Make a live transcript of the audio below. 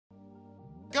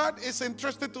God is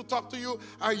interested to talk to you.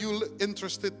 Are you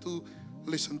interested to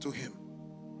listen to Him?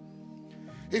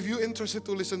 If you're interested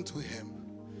to listen to Him,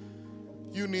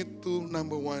 you need to,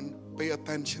 number one, pay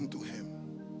attention to Him.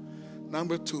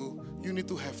 Number two, you need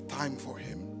to have time for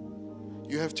Him.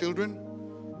 You have children,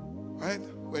 right?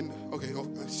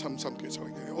 Some kids are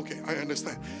like that. Okay, I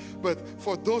understand. But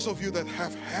for those of you that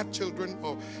have had children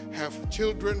or have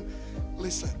children,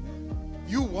 listen.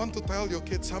 You want to tell your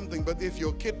kid something, but if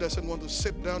your kid doesn't want to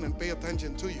sit down and pay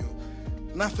attention to you,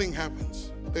 nothing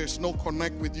happens. There's no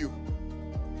connect with you.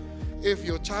 If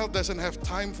your child doesn't have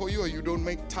time for you, or you don't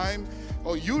make time,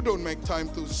 or you don't make time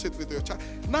to sit with your child,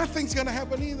 nothing's gonna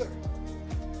happen either.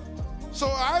 So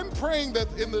I'm praying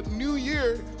that in the new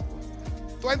year,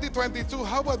 2022,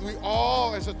 how about we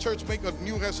all as a church make a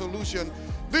new resolution?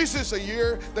 This is a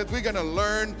year that we're gonna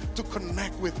learn to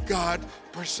connect with God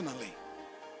personally.